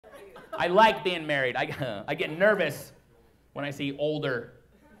I like being married. I get nervous when I see older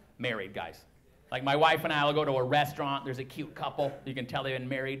married guys. Like my wife and I will go to a restaurant. There's a cute couple. You can tell they've been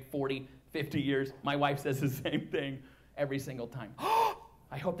married 40, 50 years. My wife says the same thing every single time. Oh,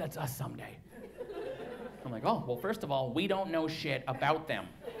 I hope that's us someday. I'm like, oh, well, first of all, we don't know shit about them.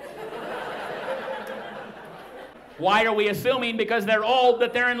 Why are we assuming because they're old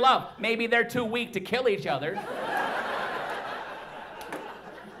that they're in love? Maybe they're too weak to kill each other.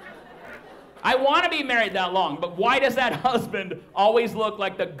 I want to be married that long, but why does that husband always look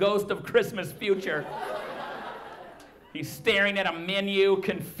like the ghost of Christmas future? He's staring at a menu,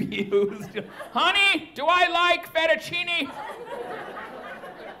 confused. Honey, do I like fettuccine?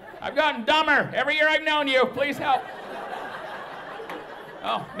 I've gotten dumber every year I've known you. Please help.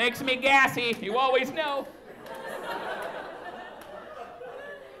 Oh, makes me gassy. You always know.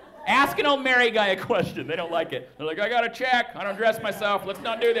 Ask an old married guy a question. They don't like it. They're like, I got to check. I don't dress myself. Let's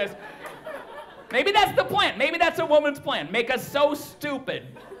not do this. Maybe that's the plan. Maybe that's a woman's plan. Make us so stupid,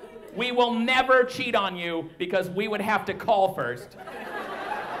 we will never cheat on you because we would have to call first.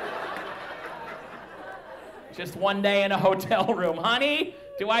 Just one day in a hotel room. Honey,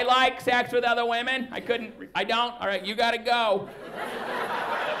 do I like sex with other women? I don't? All right, you gotta go.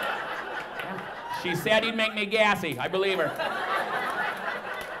 She said he'd make me gassy. I believe her.